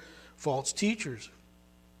other false teachers.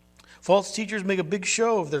 False teachers make a big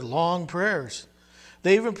show of their long prayers.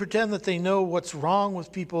 They even pretend that they know what's wrong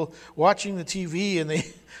with people watching the TV, and they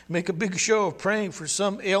make a big show of praying for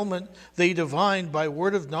some ailment they divined by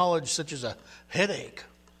word of knowledge, such as a headache.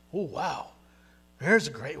 Oh, wow. There's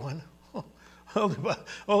a great one.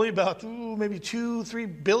 Only about maybe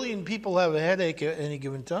 2-3 billion people have a headache at any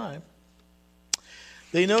given time.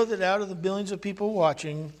 They know that out of the billions of people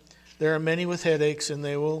watching, there are many with headaches, and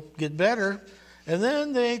they will get better. And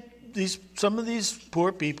then some of these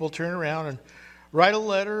poor people turn around and write a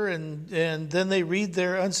letter, and then they read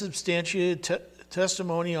their unsubstantiated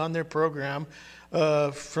testimony on their program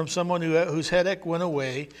from someone whose headache went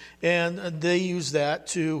away, and they use that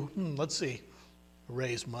to,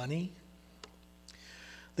 raise money.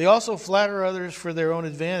 They also flatter others for their own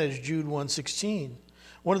advantage, Jude 1:16.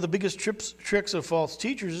 One of the biggest tricks of false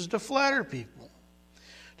teachers is to flatter people.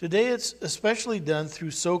 Today it's especially done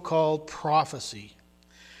through so-called prophecy.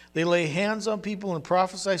 They lay hands on people and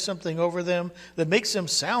prophesy something over them that makes them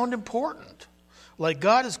sound important, like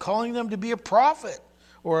God is calling them to be a prophet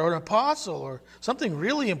or an apostle or something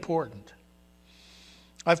really important.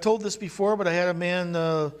 I've told this before, but I had a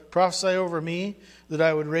man prophesy over me that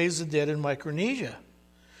I would raise the dead in Micronesia.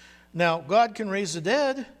 Now, God can raise the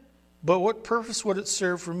dead, but what purpose would it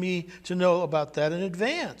serve for me to know about that in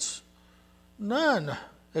advance? None,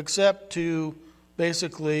 except to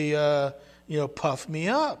basically, puff me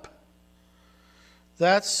up.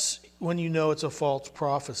 That's when you know it's a false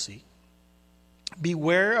prophecy.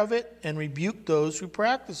 Beware of it and rebuke those who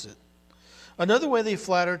practice it. Another way they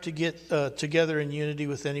flatter to get together in unity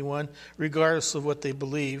with anyone, regardless of what they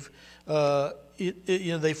believe,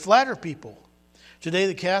 they flatter people. Today,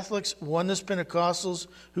 the Catholics, Oneness Pentecostals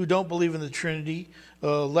who don't believe in the Trinity,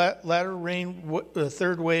 latter rain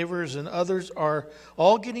third wavers, and others are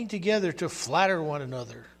all getting together to flatter one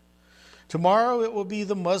another. Tomorrow it will be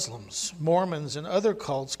the Muslims, Mormons, and other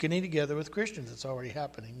cults getting together with Christians. It's already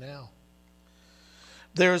happening now.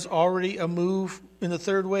 There's already a move in the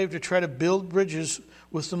third wave to try to build bridges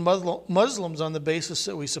with the Muslims on the basis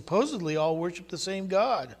that we supposedly all worship the same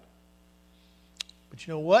God. But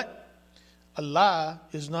you know what? Allah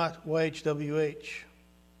is not YHWH.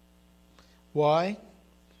 Why?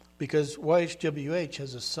 Because YHWH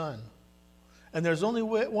has a son. And there's only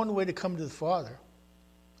one way to come to the Father.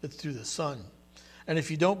 It's through the Son. And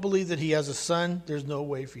if you don't believe that he has a son, there's no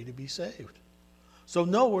way for you to be saved. So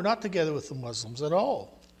no, we're not together with the Muslims at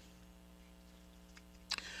all.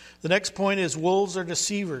 The next point is wolves are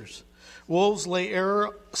deceivers. Wolves lay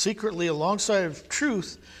error secretly alongside of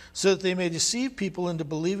truth so that they may deceive people into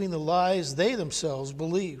believing the lies they themselves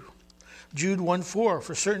believe. Jude 1:4,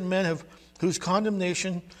 for certain men whose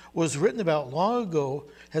condemnation was written about long ago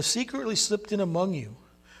have secretly slipped in among you.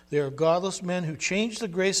 They are godless men who change the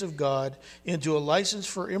grace of God into a license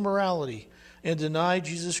for immorality and deny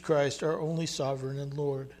Jesus Christ, our only sovereign and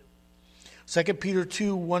Lord. 2 Peter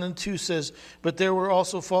 2:1-2 says, but there were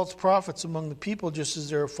also false prophets among the people, just as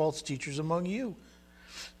there are false teachers among you.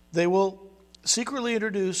 They will secretly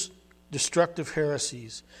introduce destructive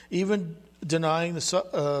heresies, even denying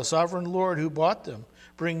the sovereign Lord who bought them,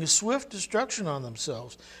 bringing swift destruction on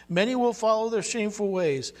themselves. Many will follow their shameful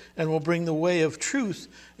ways and will bring the way of truth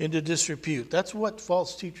into disrepute. That's what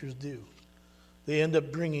false teachers do. They end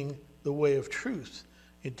up bringing the way of truth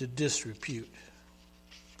into disrepute.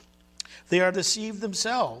 They are deceived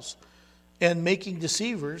themselves and making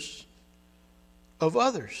deceivers of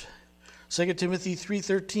others. 2 Timothy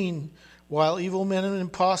 3:13, while evil men and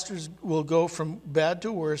impostors will go from bad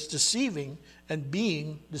to worse, deceiving and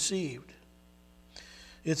being deceived.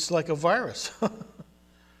 It's like a virus.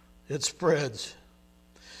 It spreads.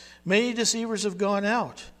 Many deceivers have gone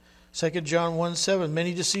out. 2 John 1:7,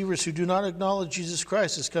 many deceivers who do not acknowledge Jesus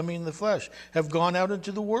Christ as coming in the flesh have gone out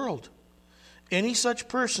into the world. Any such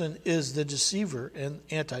person is the deceiver and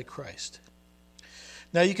antichrist.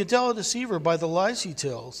 Now you can tell a deceiver by the lies he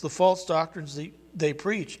tells, the false doctrines they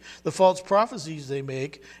preach, the false prophecies they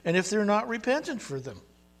make, and if they're not repentant for them.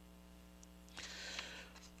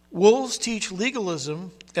 Wolves teach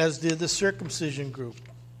legalism, as did the circumcision group.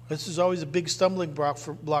 This is always a big stumbling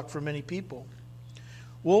block for many people.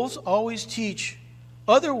 Wolves always teach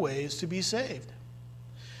other ways to be saved.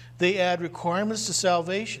 They add requirements to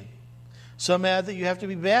salvation. Some add that you have to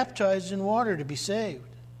be baptized in water to be saved.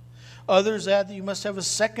 Others add that you must have a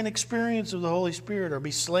second experience of the Holy Spirit or be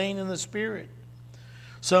slain in the Spirit.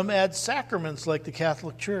 Some add sacraments like the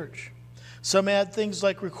Catholic Church. Some add things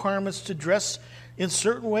like requirements to dress in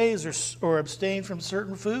certain ways or abstain from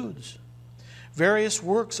certain foods. Various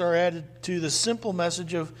works are added to the simple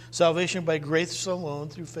message of salvation by grace alone,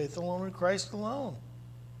 through faith alone, in Christ alone.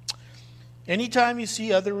 Anytime you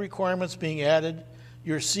see other requirements being added,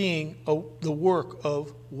 you're seeing the work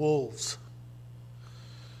of wolves.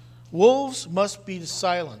 Wolves must be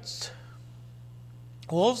silenced.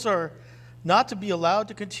 Wolves are not to be allowed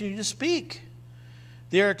to continue to speak.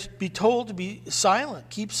 They are to be told to be silent,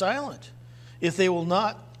 keep silent. If they will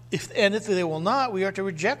not, we are to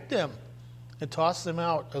reject them and toss them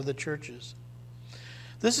out of the churches.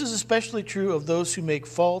 This is especially true of those who make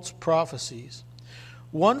false prophecies.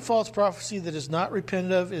 One false prophecy that is not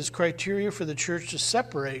repented of is criteria for the church to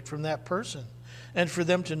separate from that person and for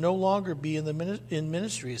them to no longer be in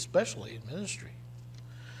ministry, especially in ministry.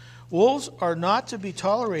 Wolves are not to be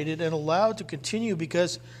tolerated and allowed to continue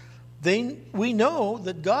because we know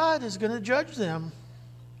that God is going to judge them.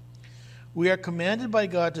 We are commanded by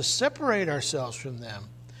God to separate ourselves from them.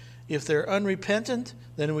 If they're unrepentant,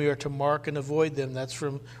 then we are to mark and avoid them. That's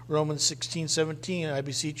from Romans 16:17. I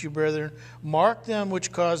beseech you, brethren, mark them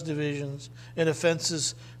which cause divisions and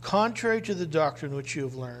offenses contrary to the doctrine which you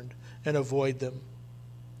have learned, and avoid them.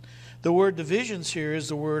 The word divisions here is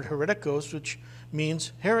the word heretikos, which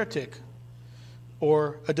means heretic,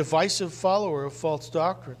 or a divisive follower of false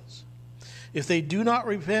doctrines. If they do not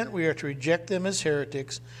repent, we are to reject them as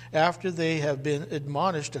heretics after they have been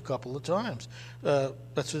admonished a couple of times. That's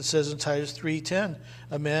what it says in Titus 3:10.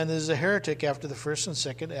 A man is a heretic after the first and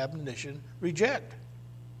second admonition, reject.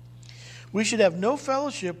 We should have no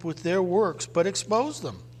fellowship with their works, but expose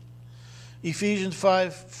them. Ephesians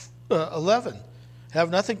 5:11. Have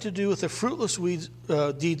nothing to do with the fruitless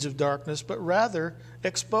deeds of darkness, but rather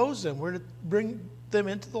expose them. We're to bring them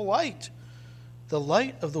into the light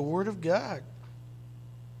of the Word of God.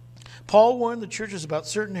 Paul warned the churches about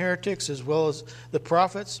certain heretics as well as the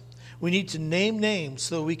prophets. We need to name names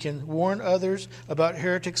so we can warn others about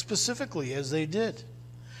heretics specifically, as they did.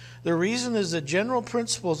 The reason is that general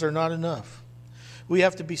principles are not enough. We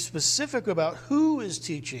have to be specific about who is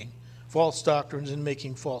teaching false doctrines and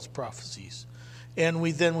making false prophecies. And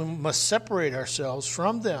we must separate ourselves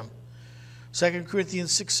from them. 2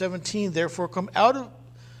 Corinthians 6:17, therefore come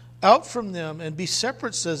out from them and be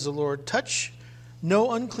separate, says the Lord. Touch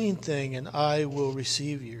no unclean thing, and I will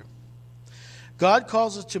receive you. God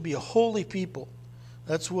calls us to be a holy people.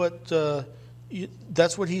 That's what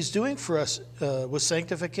He's doing for us with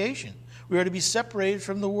sanctification. We are to be separated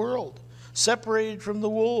from the world, separated from the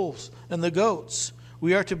wolves and the goats.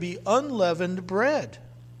 We are to be unleavened bread.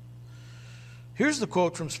 Here's the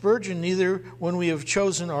quote from Spurgeon: neither when we have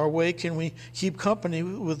chosen our way can we keep company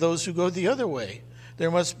with those who go the other way. there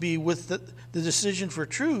must be, with the decision for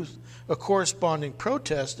truth, a corresponding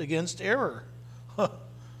protest against error.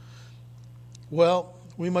 Well,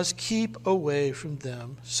 we must keep away from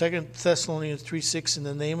them. 2 Thessalonians 3:6, in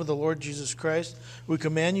the name of the Lord Jesus Christ, we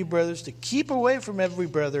command you, brothers, to keep away from every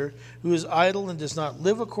brother who is idle and does not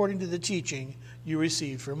live according to the teaching you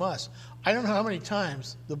received from us. I don't know how many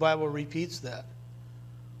times the Bible repeats that.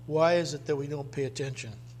 Why is it that we don't pay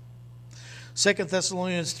attention? 2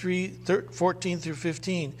 Thessalonians 3:14 through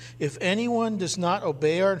 15. If anyone does not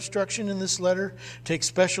obey our instruction in this letter, take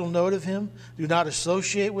special note of him. Do not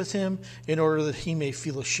associate with him in order that he may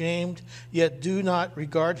feel ashamed. Yet do not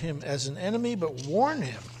regard him as an enemy, but warn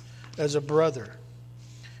him as a brother.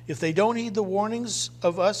 If they don't heed the warnings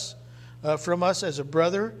of us, from us as a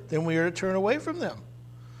brother, then we are to turn away from them.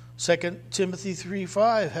 2 Timothy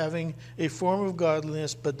 3:5, having a form of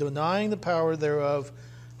godliness, but denying the power thereof,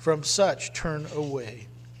 from such turn away.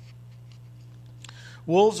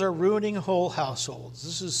 Wolves are ruining whole households.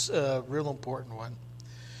 This is a real important one.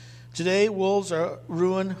 Today, wolves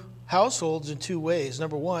ruin households in two ways.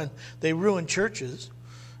 Number one, they ruin churches.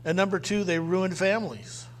 And number two, they ruin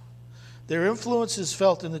families. Their influence is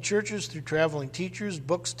felt in the churches through traveling teachers,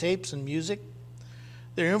 books, tapes, and music.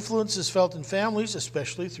 Their influence is felt in families,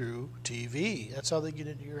 especially through TV. That's how they get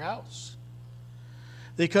into your house.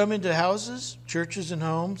 They come into houses, churches, and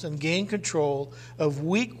homes and gain control of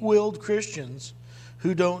weak-willed Christians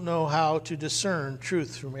who don't know how to discern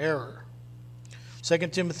truth from error.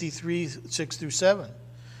 2 Timothy 3:6 through 7.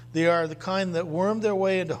 They are the kind that worm their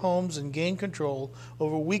way into homes and gain control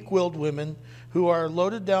over weak-willed women who are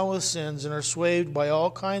loaded down with sins and are swayed by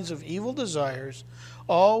all kinds of evil desires,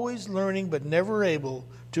 always learning but never able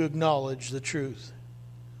to acknowledge the truth.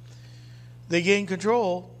 They gain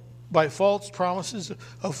control by false promises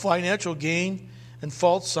of financial gain and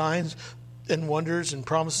false signs and wonders and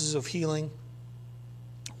promises of healing.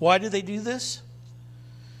 Why do they do this?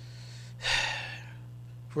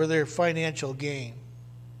 For their financial gain.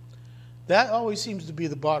 That always seems to be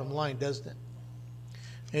the bottom line, doesn't it?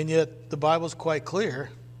 And yet the Bible's quite clear.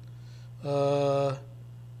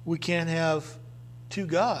 We can't have two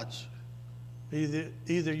gods.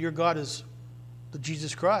 Either your God is the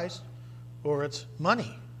Jesus Christ or it's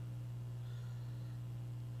money.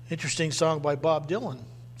 Interesting song by Bob Dylan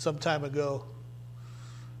some time ago.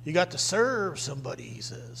 You got to serve somebody, he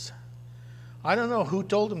says. I don't know who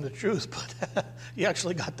told him the truth, but he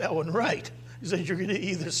actually got that one right. He said you're going to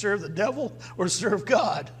either serve the devil or serve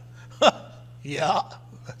God. Yeah,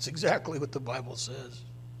 that's exactly what the Bible says.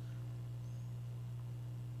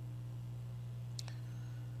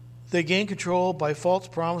 They gain control by false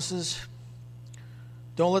promises.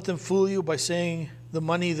 Don't let them fool you by saying the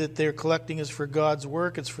money that they're collecting is for God's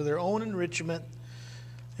work. It's for their own enrichment.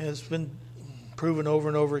 And it's been proven over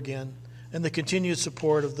and over again. And the continued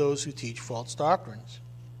support of those who teach false doctrines.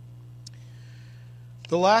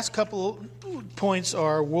 The last couple of points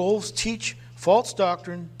are wolves teach false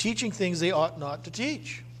doctrine, teaching things they ought not to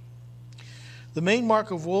teach. The main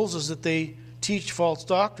mark of wolves is that they teach false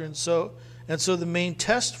doctrine. So the main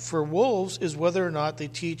test for wolves is whether or not they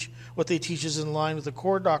teach what they teach is in line with the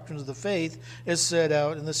core doctrines of the faith as set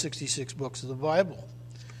out in the 66 books of the Bible.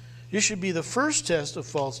 This should be the first test of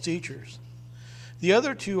false teachers. The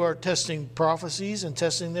other two are testing prophecies and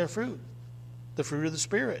testing their fruit, the fruit of the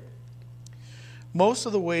Spirit. Most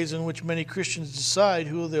of the ways in which many Christians decide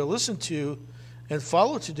who they'll listen to and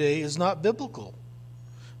follow today is not biblical.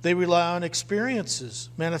 They rely on experiences,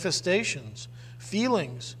 manifestations,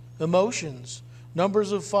 feelings, emotions,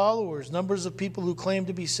 numbers of followers, numbers of people who claim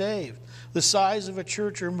to be saved, the size of a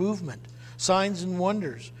church or movement, signs and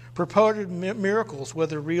wonders, purported miracles,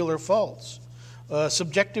 whether real or false,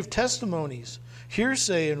 subjective testimonies,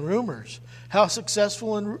 hearsay and rumors, how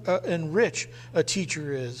successful and rich a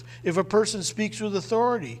teacher is, if a person speaks with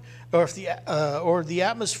authority, or if the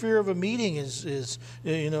atmosphere of a meeting is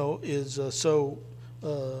so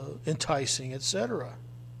enticing, etc.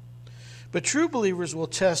 But true believers will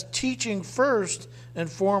test teaching first and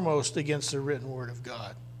foremost against the written word of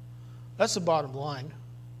God. That's the bottom line.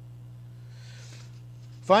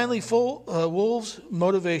 Finally, wolves'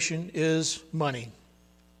 motivation is money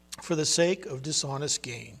for the sake of dishonest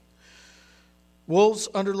gain. Wolves'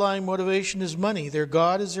 underlying motivation is money. Their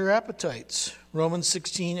God is their appetites. Romans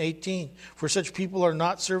 16:18. For such people are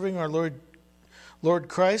not serving our Lord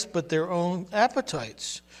Christ, but their own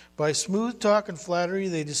appetites. By smooth talk and flattery,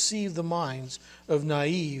 they deceive the minds of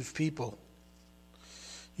naive people.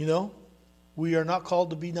 You know, we are not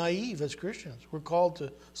called to be naive as Christians. We're called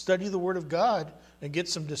to study the Word of God and get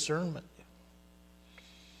some discernment.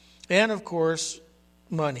 And, of course,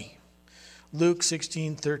 money. Luke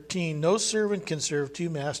 16:13, no servant can serve two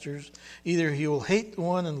masters. Either he will hate the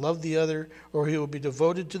one and love the other, or he will be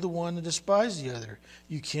devoted to the one and despise the other.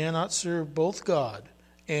 You cannot serve both God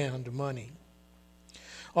and money.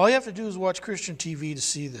 All you have to do is watch Christian TV to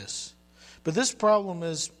see this. But this problem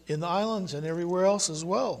is in the islands and everywhere else as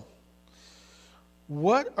well.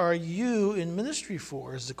 What are you in ministry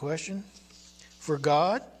for, is the question. For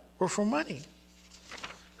God or for money?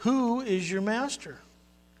 Who is your master?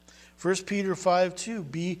 1 Peter 5:2,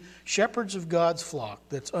 be shepherds of God's flock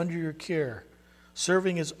that's under your care,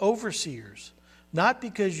 serving as overseers, not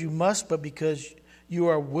because you must, but because you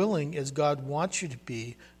are willing as God wants you to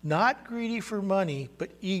be, not greedy for money, but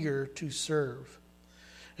eager to serve.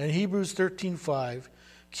 And Hebrews 13:5,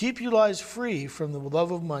 keep your lives free from the love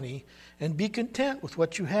of money and be content with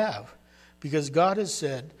what you have, because God has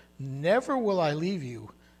said, never will I leave you,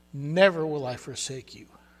 never will I forsake you.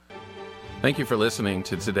 Thank you for listening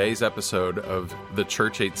to today's episode of the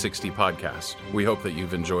Church 860 podcast. We hope that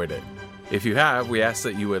you've enjoyed it. If you have, we ask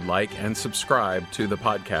that you would like and subscribe to the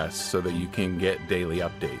podcast so that you can get daily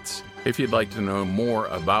updates. If you'd like to know more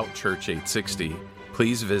about Church 860,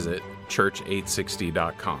 please visit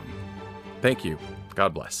church860.com. Thank you.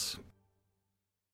 God bless.